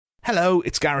Hello,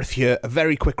 it's Gareth here. A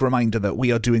very quick reminder that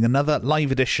we are doing another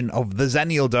live edition of the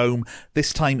Zennial Dome,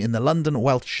 this time in the London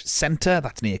Welsh Centre,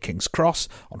 that's near King's Cross,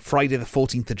 on Friday the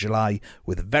 14th of July,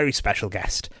 with a very special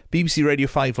guest, BBC Radio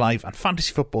 5 Live and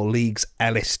Fantasy Football League's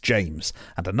Ellis James,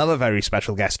 and another very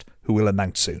special guest who we'll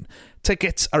announce soon.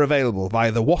 Tickets are available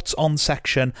via the What's On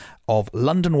section of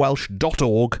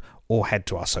londonwelsh.org, or head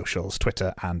to our socials,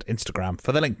 Twitter and Instagram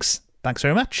for the links. Thanks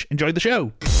very much. Enjoy the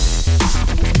show.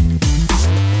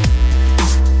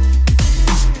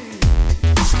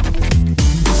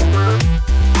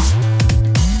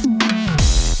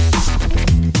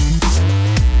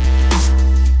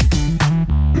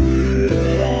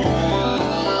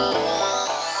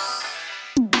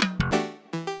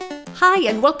 Hi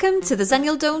and welcome to the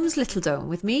Zennial Dome's Little Dome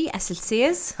with me, Esil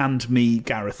Sears. And me,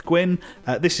 Gareth Gwynn.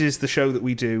 This is the show that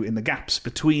we do in the gaps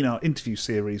between our interview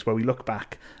series where we look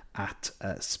back at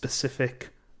specific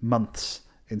months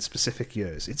in specific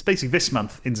years. It's basically this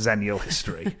month in Zennial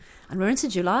history. And we're into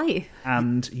July.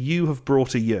 And you have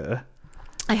brought a year.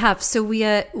 I have. So we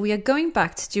are going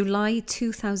back to July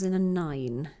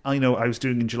 2009. I know I was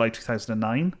doing in July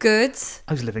 2009. Good.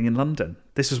 I was living in London.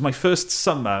 This was my first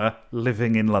summer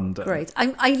living in London. Great.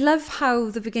 I love how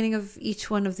the beginning of each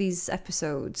one of these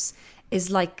episodes is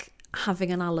like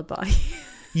having an alibi.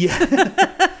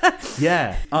 Yeah.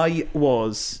 Yeah.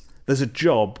 There's a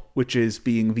job which is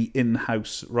being the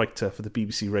in-house writer for the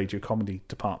BBC Radio Comedy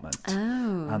Department.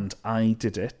 Oh. And I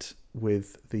did it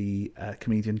with the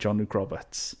comedian John Luke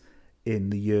Roberts in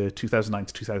the year 2009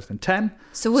 to 2010.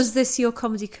 So was this your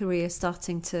comedy career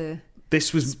starting to...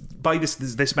 This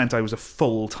meant I was a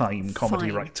full-time comedy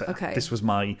Fine. writer. Okay. This was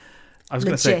my... I was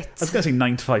going to say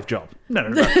 9 to 5 job.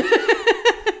 No.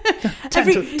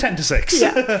 10 to 6.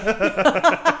 Yeah.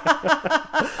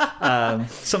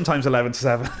 Sometimes 11 to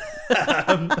 7.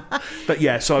 But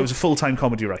yeah, so I was a full-time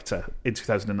comedy writer in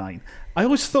 2009. I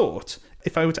always thought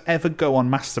if I were to ever go on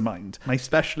Mastermind, my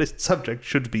specialist subject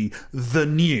should be the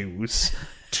news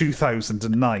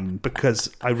 2009,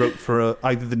 because I wrote for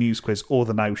either the news quiz or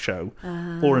the Now Show,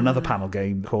 or another panel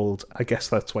game called, I guess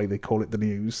that's why they call it the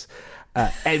news,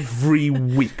 every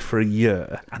week for a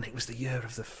year. And it was the year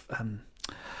of the...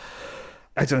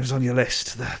 I don't know if it's on your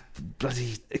list, the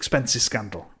bloody expenses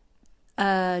scandal.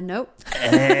 No.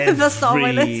 That's not on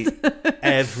my list.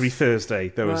 Every Thursday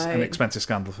there was an expenses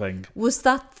scandal thing. Was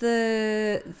that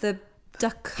the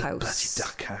Duck House? The bloody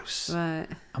Duck House. Right.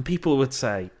 And people would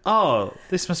say, oh,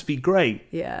 this must be great.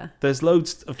 Yeah. There's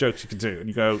loads of jokes you can do. And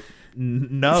you go,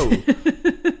 no.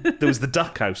 There was the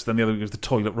Duck House, then the other was the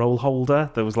toilet roll holder.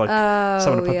 There was someone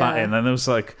had put that in. Then there was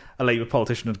a Labour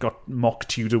politician had got mock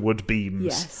Tudor wood beams.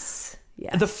 Yes.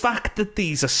 Yeah. The fact that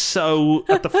these are so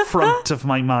at the front of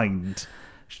my mind,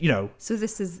 So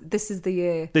this is the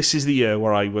year. This is the year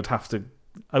where I would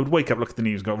wake up, look at the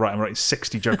news, and go, right, I'm writing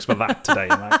 60 jokes about that today.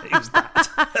 And it was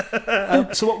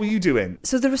that. So what were you doing?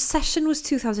 So the recession was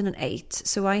 2008.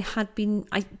 So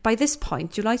by this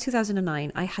point, July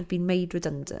 2009, I had been made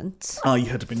redundant. Oh, you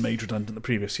had been made redundant the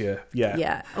previous year. Yeah.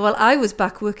 Yeah. Well, I was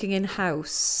back working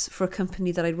in-house for a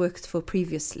company that I'd worked for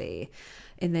previously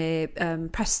in the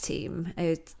press team.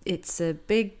 It's a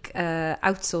big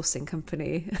outsourcing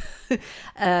company.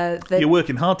 You're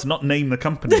working hard to not name the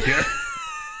company here.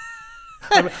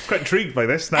 I'm quite intrigued by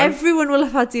this now. Everyone will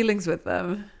have had dealings with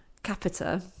them.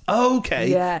 Capita. Okay.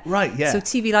 Yeah. Right, yeah. So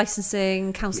TV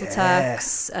licensing, council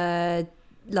tax,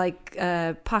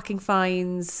 parking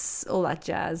fines, all that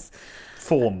jazz.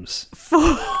 Forms.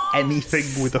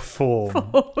 Anything with a form.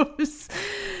 Forms.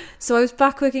 So I was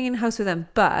back working in-house with them,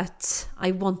 but I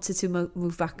wanted to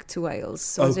move back to Wales.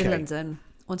 So I was in London,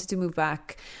 wanted to move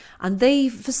back. And they,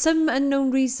 for some unknown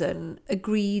reason,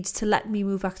 agreed to let me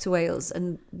move back to Wales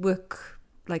and work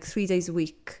 3 days a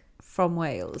week from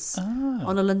Wales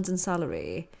on a London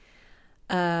salary.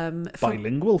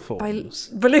 Bilingual forms.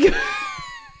 Bilingual.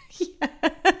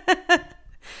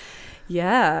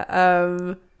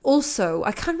 Yeah. Also,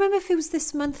 I can't remember if it was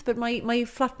this month, but my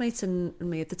flatmate and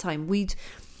me at the time, we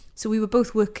were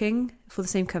both working for the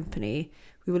same company.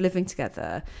 We were living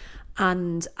together.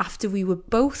 And after we were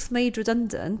both made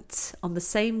redundant on the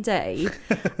same day,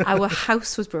 our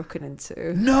house was broken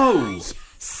into. No!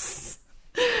 Yes.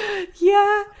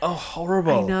 Yeah. Oh,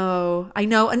 horrible. I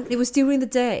know. And it was during the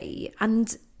day.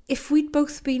 And if we'd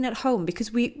both been at home,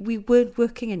 because we weren't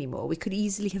working anymore, we could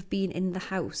easily have been in the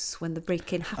house when the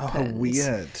break-in happened. Oh,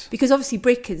 weird. Because obviously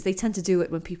break-ins, they tend to do it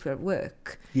when people are at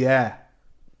work. Yeah.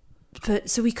 But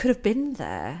so we could have been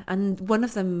there, and one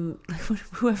of them,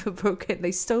 whoever broke it,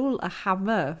 they stole a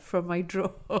hammer from my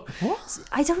drawer. What?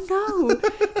 I don't know.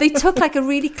 They took like a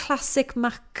really classic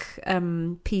Mac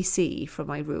PC from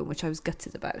my room, which I was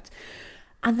gutted about.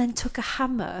 and then took a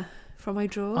hammer from my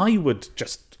drawer. I would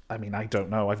just, I don't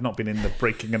know. I've not been in the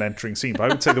breaking and entering scene, but I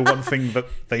would say the one thing that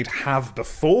they'd have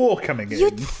before coming in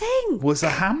You'd think. was a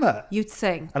hammer. You'd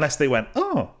think. Unless they went,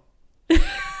 oh,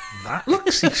 that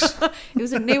looks useful. It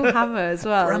was a new hammer as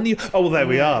well. Brand new. Oh, there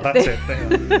we are. That's it.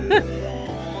 There.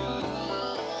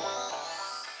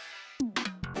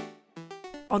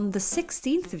 On the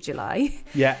 16th of July,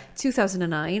 Yeah.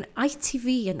 2009,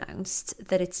 ITV announced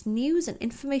that its news and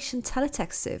information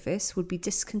teletext service would be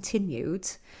discontinued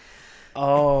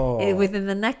within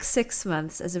the next 6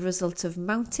 months as a result of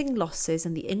mounting losses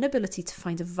and the inability to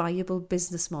find a viable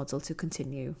business model to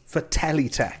continue. For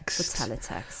teletext. For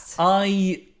teletext.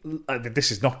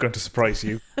 This is not going to surprise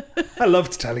you. I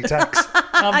loved teletext.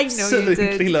 I know you did.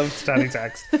 Absolutely loved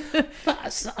teletext.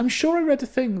 But I'm sure I read a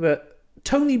thing that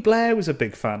Tony Blair was a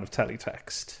big fan of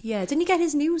teletext. Yeah, didn't he get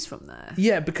his news from there?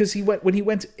 Yeah, because when he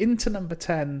went into Number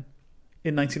 10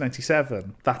 in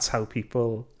 1997, that's how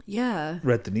people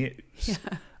read the news. Yeah.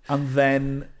 And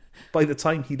then by the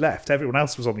time he left, everyone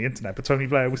else was on the internet, but Tony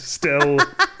Blair was still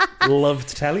loved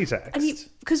teletext.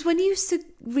 Because when you used to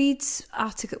read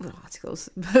articles,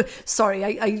 sorry,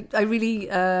 I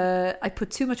really I put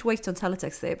too much weight on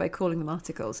teletext there by calling them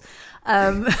articles.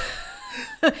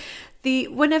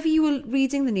 Whenever you were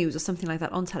reading the news or something like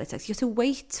that on teletext, you had to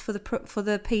wait for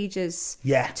the pages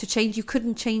to change. You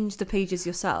couldn't change the pages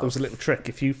yourself. There was a little trick.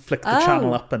 If you flicked the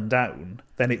channel up and down,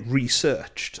 then it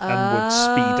researched and would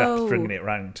speed up bringing it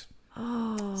round.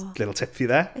 Oh, little tip for you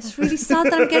there. It's really sad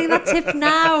that I'm getting that tip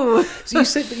now. So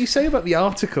you say about the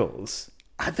articles.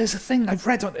 There's a thing I've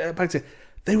read about it.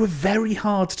 They were very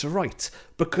hard to write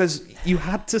because you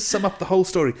had to sum up the whole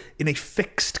story in a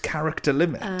fixed character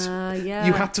limit.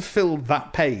 You had to fill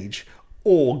that page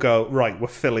or go, right, we're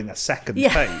filling a second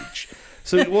page.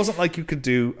 So it wasn't like you could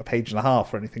do a page and a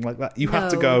half or anything like that. You had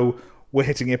to go, we're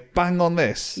hitting it bang on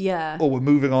this. Yeah. Or we're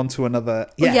moving on to another.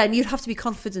 Yeah. And you'd have to be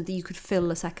confident that you could fill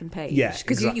a second page. Yeah.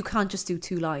 Because you can't just do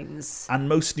 2 lines. And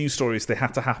most news stories, they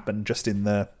had to happen just in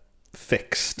the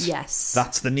fixed. Yes.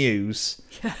 That's the news.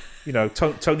 Yeah.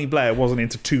 Tony Blair wasn't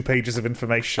into 2 pages of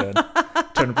information.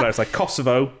 Tony Blair's like,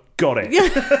 Kosovo, got it.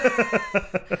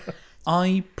 Yeah.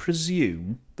 I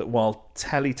presume that while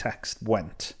teletext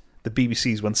went, the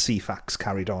BBC's when CFAX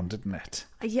carried on, didn't it?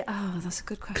 Yeah. Oh, that's a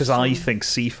good question. Because I think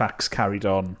CFAX carried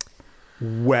on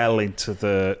well into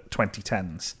the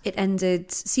 2010s.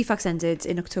 CFAX ended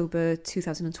in October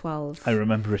 2012. I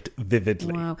remember it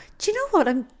vividly. Wow. Do you know what?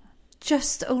 I'm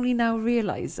just only now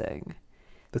realising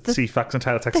that CFAX and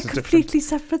teletext are different. They're completely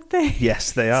separate things.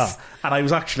 Yes, they are. And I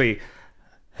was actually,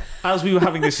 as we were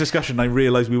having this discussion, I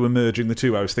realised we were merging the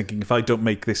two. I was thinking, if I don't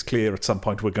make this clear at some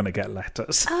point, we're going to get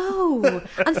letters. Oh,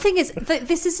 and the thing is,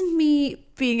 this isn't me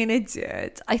being an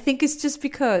idiot. I think it's just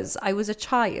because I was a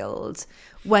child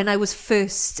when I was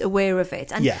first aware of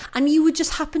it. And you would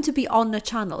just happen to be on a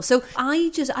channel. So I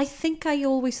think I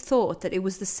always thought that it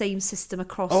was the same system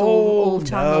across all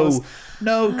channels.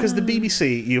 No, because the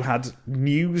BBC, you had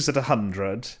news at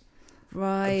 100.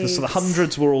 Right. So the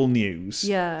hundreds were all news.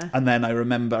 Yeah. And then I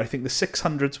remember, I think the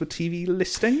 600s were TV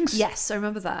listings. Yes, I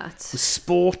remember that. The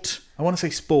sport, I want to say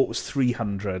sport was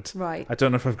 300. Right. I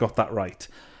don't know if I've got that right.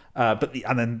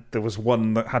 And then there was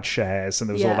one that had shares and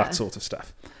there was all that sort of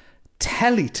stuff.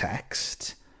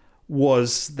 Teletext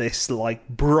was this like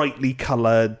brightly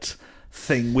coloured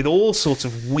thing with all sorts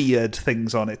of weird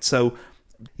things on it. So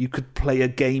you could play a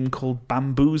game called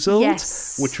Bamboozled,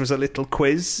 which was a little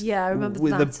quiz. Yeah, I remember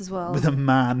that as well. With a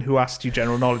man who asked you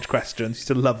general knowledge questions. Used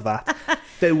to love that.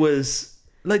 There was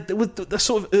the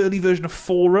sort of early version of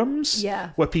forums,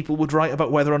 where people would write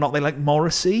about whether or not they like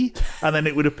Morrissey, and then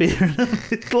it would appear in a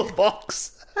little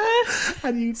box.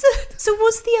 So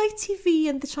was the ITV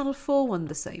and the Channel 4 one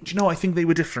the same? Do you know, I think they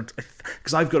were different.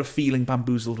 Because I've got a feeling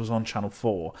Bamboozled was on Channel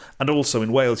 4. And also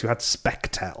in Wales you had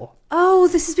Spectel. Oh,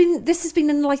 this has been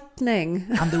enlightening.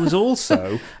 And there was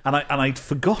also, and I'd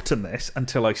forgotten this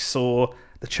until I saw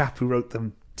the chap who wrote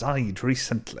them died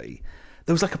recently.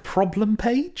 There was like a problem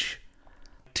page.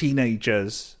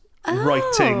 Teenagers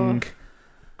writing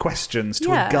questions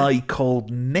to a guy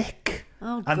called Nick.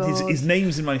 Oh, and God. his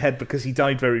name's in my head because he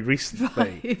died very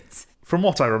recently. Right. From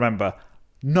what I remember,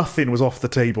 nothing was off the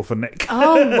table for Nick.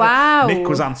 Oh, wow. Nick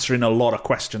was answering a lot of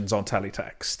questions on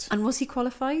teletext. And was he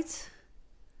qualified?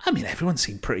 I mean, everyone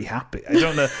seemed pretty happy. I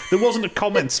don't know. There wasn't a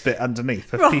comments bit underneath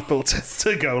for people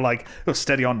to go like, oh,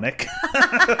 steady on, Nick.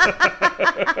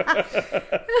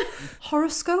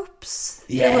 Horoscopes?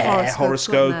 Yeah,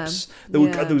 horoscopes. There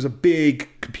was a big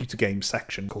computer game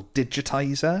section called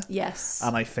Digitizer. Yes.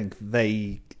 And I think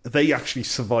they they actually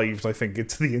survived, I think,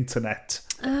 into the internet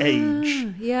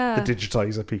age. Yeah. The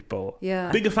digitizer people.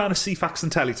 Yeah. Bigger fan of CFAX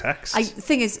than teletext. The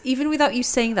thing is, even without you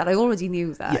saying that, I already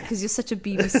knew that because you're such a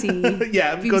BBC,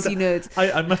 yeah, BBC nerd.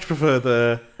 I much prefer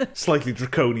the slightly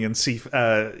draconian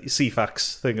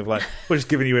CFAX thing of like, we're just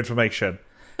giving you information.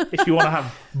 If you want to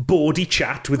have bawdy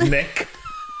chat with Nick,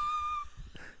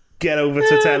 get over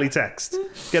to teletext.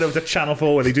 Get over to Channel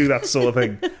 4 where they do that sort of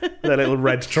thing. Their little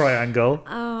red triangle.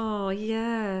 Oh,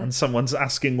 yeah. And someone's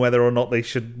asking whether or not they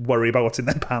should worry about what's in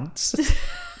their pants.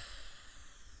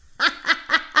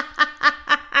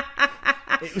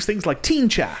 It was things like teen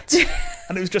chat.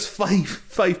 And it was just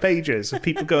five pages of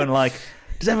people going like,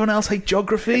 does everyone else hate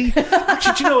geography?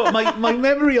 Actually, do you know what? My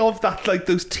memory of that, like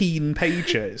those teen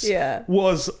pages,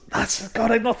 was, God,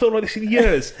 I've not thought about this in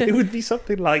years. It would be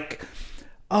something like,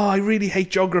 oh, I really hate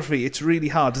geography. It's really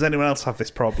hard. Does anyone else have this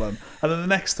problem? And then the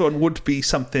next one would be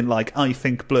something like, I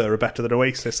think Blur are better than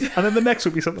Oasis. And then the next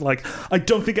would be something like, I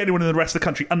don't think anyone in the rest of the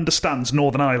country understands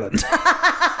Northern Ireland.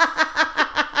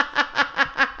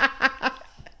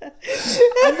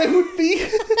 And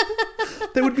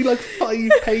there would be like 5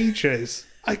 pages.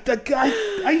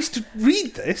 I used to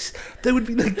read this. There would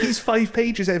be like these 5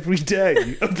 pages every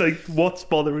day of like what's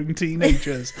bothering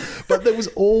teenagers. But there was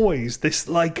always this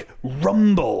like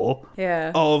rumble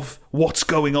of what's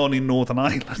going on in Northern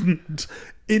Ireland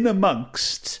in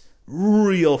amongst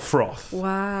real froth.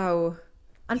 Wow.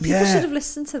 And people should have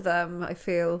listened to them, I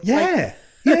feel. Yeah.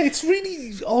 Yeah, it's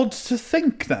really odd to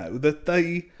think now that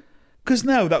they... Because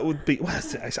now that would be... Well,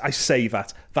 I say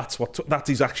that. That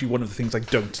is actually one of the things I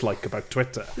don't like about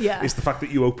Twitter. Yeah. Is the fact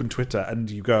that you open Twitter and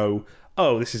you go,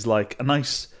 oh, this is like a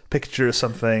nice picture of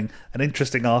something, an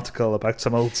interesting article about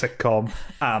some old sitcom,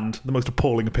 and the most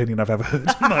appalling opinion I've ever heard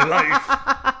in my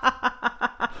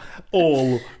life.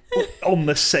 All on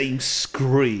the same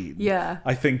screen. Yeah.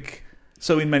 I think...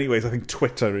 So in many ways, I think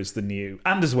Twitter is the new...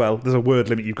 And as well, there's a word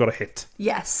limit you've got to hit.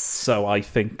 Yes. So I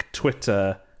think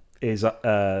Twitter... is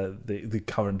the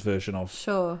current version of...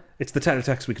 Sure. It's the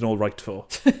teletext we can all write for.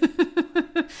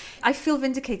 I feel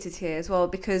vindicated here as well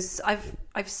because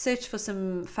I've searched for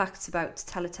some facts about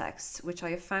teletext, which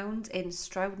I have found in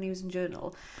Stroud News and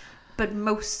Journal, but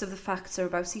most of the facts are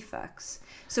about CFAX.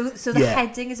 So the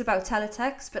heading is about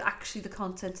teletext, but actually the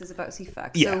content is about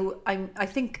CFAX. Yeah. So I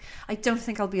don't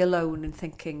think I'll be alone in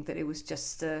thinking that it was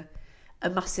just a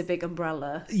massive big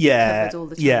umbrella covered all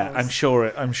the channels.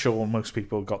 I'm sure most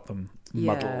people got them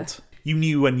muddled. You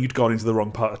knew when you'd gone into the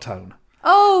wrong part of town.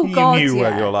 Oh, God, You knew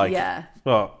where you're like,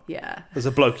 well, there's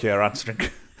a bloke here answering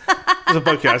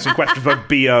questions about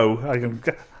BO.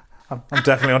 I'm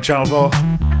definitely on Channel 4.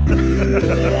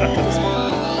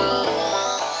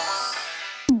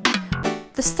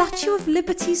 The Statue of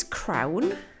Liberty's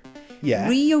crown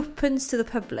reopens to the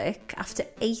public after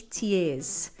 8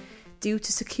 years due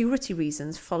to security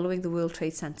reasons following the World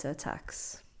Trade Center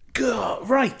attacks. God,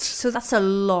 right. So that's a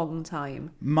long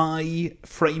time. My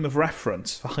frame of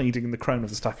reference for hiding in the crown of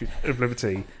the Statue of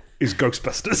Liberty is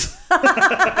Ghostbusters.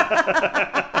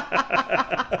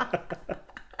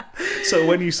 So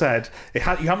when you said you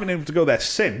haven't been able to go there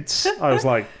since, I was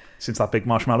like, since that big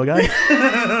marshmallow guy.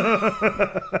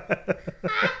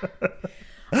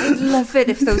 I'd love it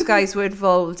if those guys were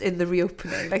involved in the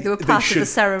reopening. Like they were part of the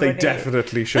ceremony. They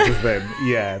definitely should have been.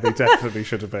 Yeah, they definitely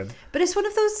should have been. But it's one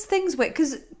of those things where,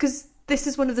 because this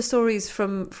is one of the stories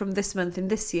from this month in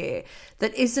this year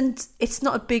that it's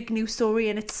not a big news story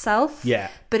in itself. Yeah.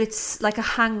 But it's like a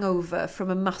hangover from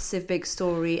a massive big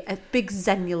story, a big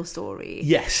Xennial story.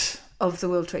 Yes. Of the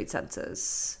World Trade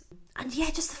Centers. And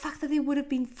yeah, just the fact that they would have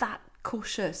been that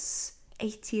cautious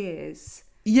 8 years.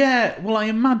 Yeah, well, I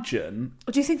imagine...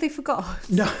 Or do you think they forgot?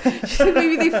 No. Do you think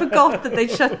maybe they forgot that they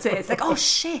shut it? It's like, oh,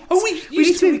 shit. Oh, we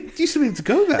used to be able to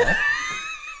go there.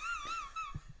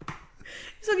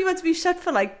 It's only meant to be shut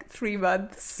for like 3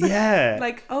 months. Yeah.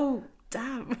 Like, oh,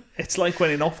 damn. It's like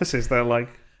when in offices, they're like,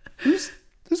 whose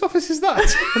office is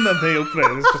that? And then they open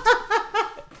it. It's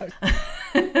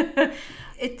just...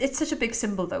 It's such a big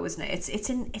symbol, though, isn't it? It's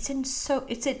in.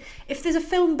 If there's a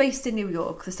film based in New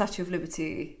York, the Statue of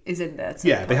Liberty is in there.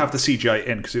 Yeah, they have the CGI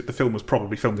in because the film was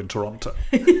probably filmed in Toronto.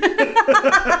 That's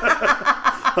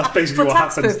basically what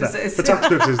happens there. For tax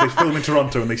purposes, they film in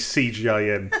Toronto and they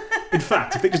CGI in. In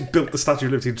fact, if they just built the Statue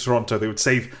of Liberty in Toronto, they would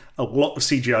save a lot of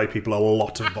CGI people a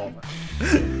lot of bother.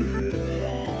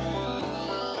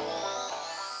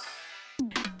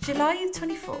 July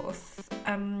 24th,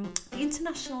 the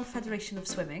International Federation of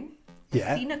Swimming,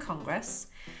 FINA Congress,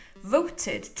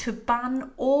 voted to ban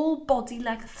all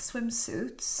body-length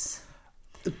swimsuits.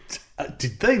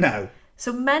 Did they now?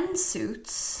 So men's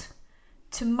suits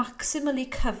to maximally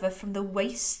cover from the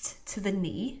waist to the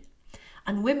knee,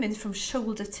 and women from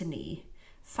shoulder to knee.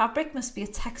 Fabric must be a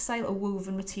textile or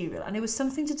woven material. And it was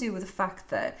something to do with the fact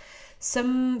that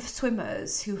some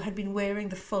swimmers who had been wearing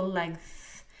the full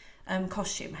length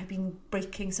costume had been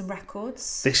breaking some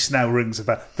records. This now rings a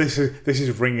bell. This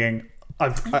is ringing.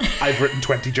 I've written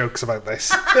 20 jokes about this.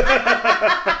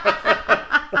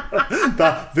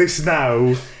 This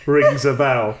now rings a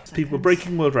bell. People were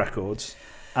breaking world records,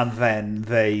 and then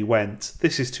they went,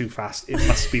 "This is too fast. It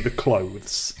must be the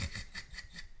clothes."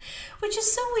 Which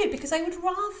is so weird, because I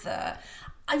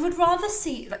would rather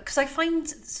see, because I find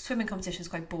swimming competitions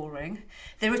quite boring.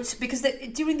 Because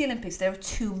during the Olympics there are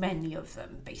too many of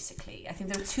them. Basically, I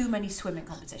think there are too many swimming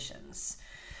competitions.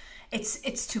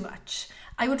 It's too much.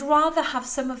 I would rather have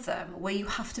some of them where you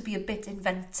have to be a bit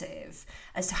inventive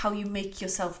as to how you make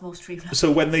yourself most realistic.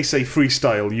 So when they say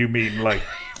freestyle, you mean like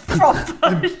proper?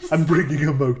 I'm bringing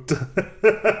a motor.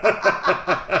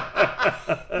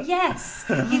 Yes,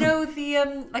 you know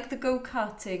the like the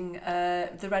go-karting,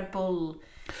 the Red Bull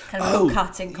kind of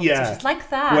go-karting competitions, like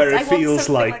that. Where it feels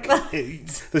like that.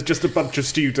 There's just a bunch of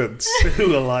students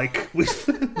who are like, we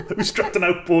strapped an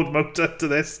outboard motor to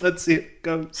this. Let's see how it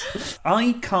goes.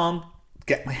 I can't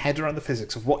get my head around the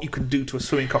physics of what you can do to a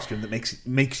swimming costume that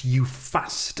makes you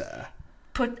faster.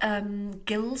 Put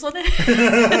gills on it.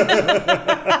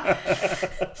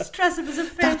 Just dress up as a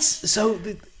fish.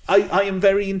 I am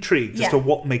very intrigued as to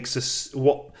what makes us...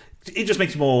 It just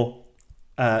makes you more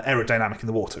aerodynamic in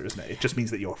the water, isn't it? It just means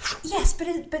that you're... Yes, but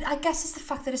I guess it's the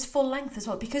fact that it's full length as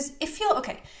well. Because if you're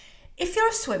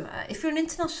a swimmer, if you're an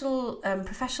international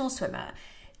professional swimmer,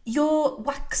 you're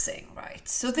waxing, right?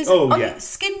 So there's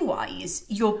skin-wise,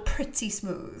 you're pretty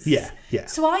smooth. Yeah.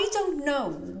 So I don't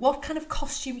know what kind of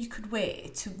costume you could wear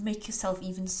to make yourself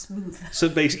even smoother. So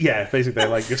basically,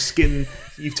 like your skin,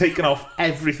 you've taken off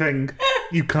everything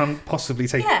you can't possibly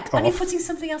take off. And you're putting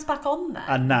something else back on there.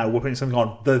 And now we're putting something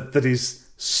on that is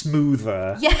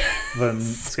smoother than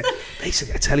skin.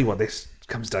 Basically, I tell you what this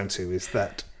comes down to is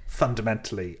that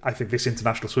fundamentally, I think this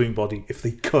international swimming body, if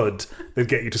they could, they'd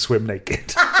get you to swim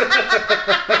naked.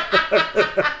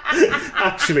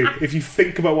 Actually, if you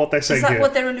think about what they're saying here... Is that here,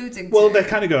 what they're alluding to? Well, they're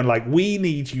kind of going like, we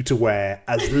need you to wear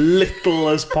as little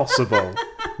as possible.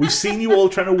 We've seen you all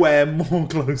trying to wear more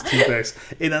clothes to this.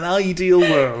 In an ideal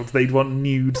world, they'd want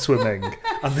nude swimming,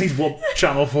 and they'd want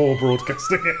Channel 4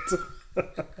 broadcasting it.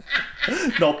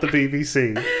 Not the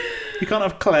BBC. You can't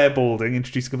have Claire Balding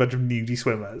introducing a bunch of nudie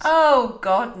swimmers. Oh,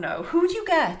 God, no. Who would you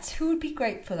get? Who would be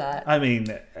great for that? I mean,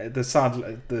 the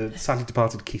sadly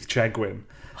departed Keith Chegwin,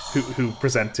 who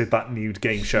presented that nude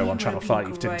game show on Channel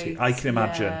 5, didn't he? I can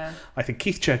imagine. Yeah. I think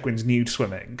Keith Chegwin's nude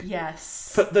swimming.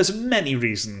 Yes. There's many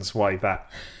reasons why that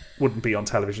wouldn't be on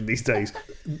television these days.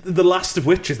 The last of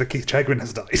which is that Keith Chegwin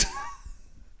has died.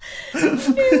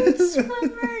 Nude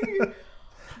swimming.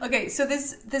 Okay, so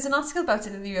there's an article about it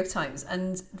in the New York Times,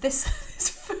 and this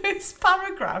first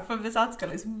paragraph of this article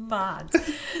is mad.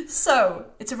 So,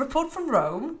 it's a report from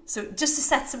Rome. So, just to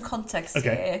set some context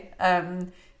here,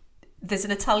 there's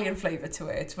an Italian flavour to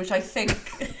it, which I think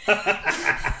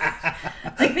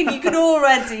you can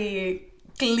already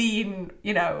glean,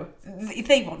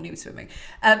 they want nude swimming.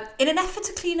 In an effort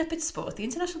to clean up its sport, the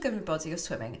International Governing Body of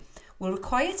Swimming will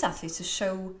require its athletes to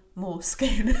show more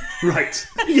skin. Right.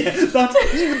 Yeah,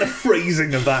 even the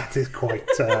phrasing of that is quite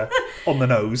on the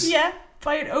nose. Yeah.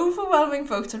 By an overwhelming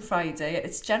vote on Friday at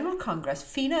its General Congress,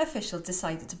 FINA officials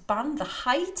decided to ban the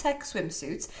high-tech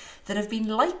swimsuits that have been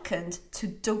likened to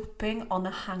doping on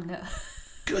a hanger.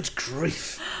 Good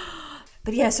grief.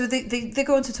 But yeah, so they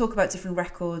go on to talk about different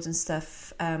records and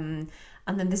stuff. And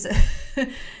then there's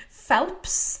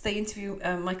Phelps. They interview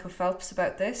Michael Phelps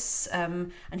about this.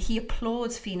 And he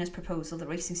applauds FINA's proposal that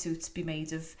racing suits be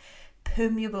made of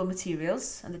permeable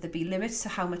materials and that there be limits to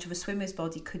how much of a swimmer's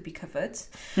body could be covered.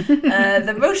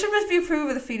 The motion must be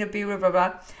approved with the FINA Bureau, blah,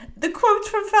 blah. The quote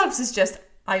from Phelps is just,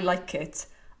 "I like it.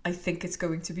 I think it's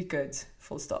going to be good."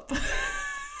 Full stop.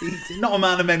 He's not a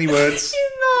man of many words.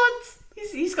 He's not.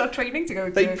 He's got training to go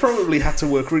to. They probably had to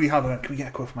work really hard on it. Can we get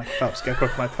a quote from Michael Phelps? Get a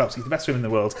quote from Michael Phelps. He's the best swimmer in the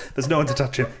world. There's no one to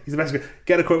touch him. He's the best.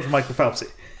 Get a quote from Michael Phelps.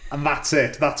 And that's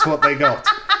it. That's what they got.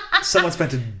 Someone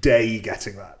spent a day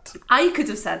getting that. I could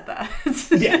have said that.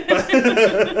 Yeah.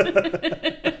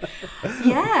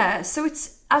 Yeah, so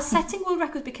as setting world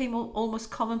records became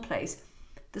almost commonplace,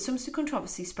 the swimsuit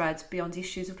controversy spread beyond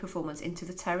issues of performance into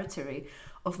the territory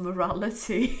of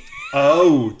morality.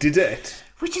 Oh, did it?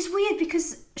 Which is weird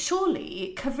because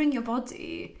surely covering your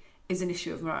body is an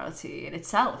issue of morality in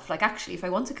itself. Like, actually, if I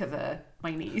want to cover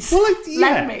my knees,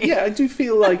 let me. Yeah, I do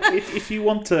feel like if you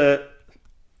want to...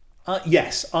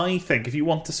 yes, I think if you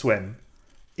want to swim,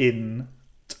 in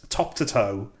top to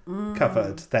toe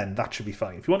covered, then that should be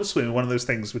fine. If you want to swim in one of those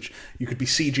things which you could be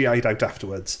CGI'd out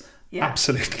afterwards,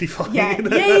 absolutely fine.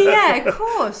 Yeah, of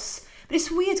course. But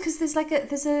it's weird because there's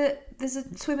a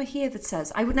swimmer here that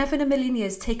says, I would never in a million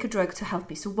years take a drug to help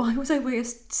me, so why would I wear a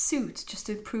suit just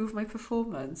to improve my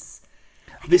performance?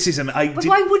 But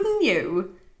why wouldn't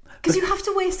you? Because you have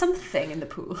to wear something in the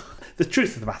pool. The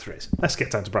truth of the matter is, let's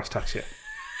get down to brass tacks here.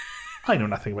 I know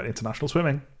nothing about international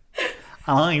swimming.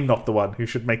 I'm not the one who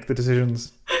should make the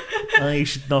decisions. I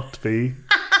should not be.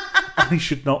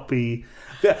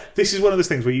 This is one of those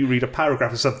things where you read a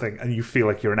paragraph of something and you feel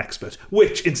like you're an expert,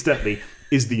 which, incidentally,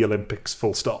 is the Olympics,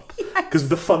 full stop. Because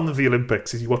the fun of the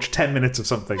Olympics is you watch 10 minutes of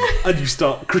something and you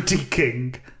start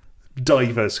critiquing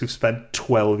divers who've spent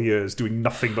 12 years doing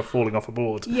nothing but falling off a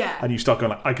board. Yeah. And you start going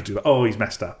like, I could do that. Oh, he's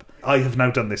messed up. I have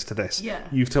now done this to this. Yeah.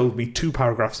 You've told me 2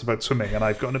 paragraphs about swimming and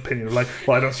I've got an opinion of like,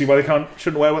 well, I don't see why they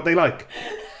shouldn't wear what they like.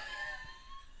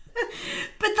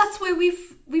 But that's where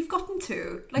we've gotten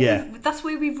to. That's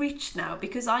where we've reached now,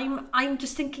 because I'm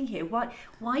just thinking here, why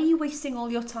are you wasting all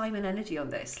your time and energy on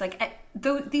this? Like,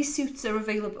 though these suits are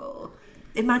available,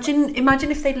 imagine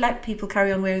if they'd let people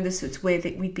carry on wearing the suits, where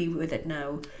we'd be with it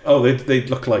now. Oh, they'd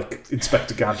look like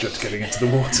Inspector Gadget getting into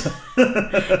the water.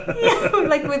 Yeah,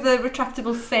 like with a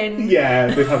retractable fin. Yeah,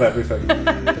 they'd have everything.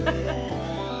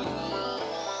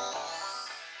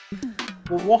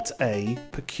 Well, what a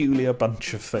peculiar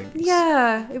bunch of things.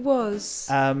 Yeah, it was.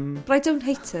 But I don't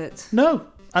hate it. No.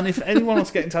 And if anyone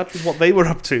wants to get in touch with what they were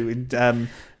up to in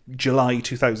July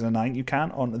 2009, you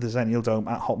can on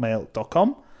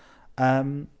thezennialdome@hotmail.com.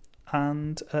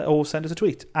 Or send us a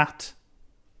tweet at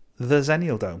the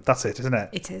Zennial Dome. That's it, isn't it?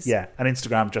 It is. Yeah, and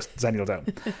Instagram, just Zennial Dome.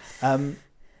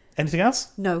 Anything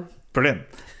else? No. Brilliant.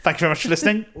 Thank you very much for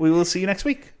listening. We will see you next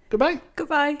week. Goodbye.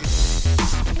 Goodbye.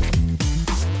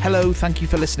 Hello, thank you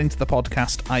for listening to the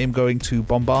podcast. I am going to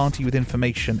bombard you with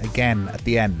information again at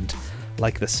the end,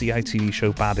 like the CITV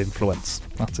show Bad Influence.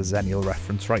 That's a Zennial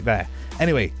reference right there.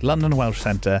 Anyway, London Welsh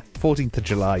Centre, 14th of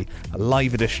July, a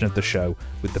live edition of the show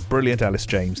with the brilliant Ellis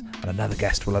James, and another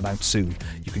guest we'll announce soon.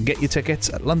 You can get your tickets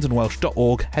at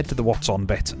londonwelsh.org, head to the What's On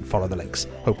bit and follow the links.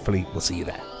 Hopefully we'll see you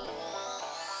there.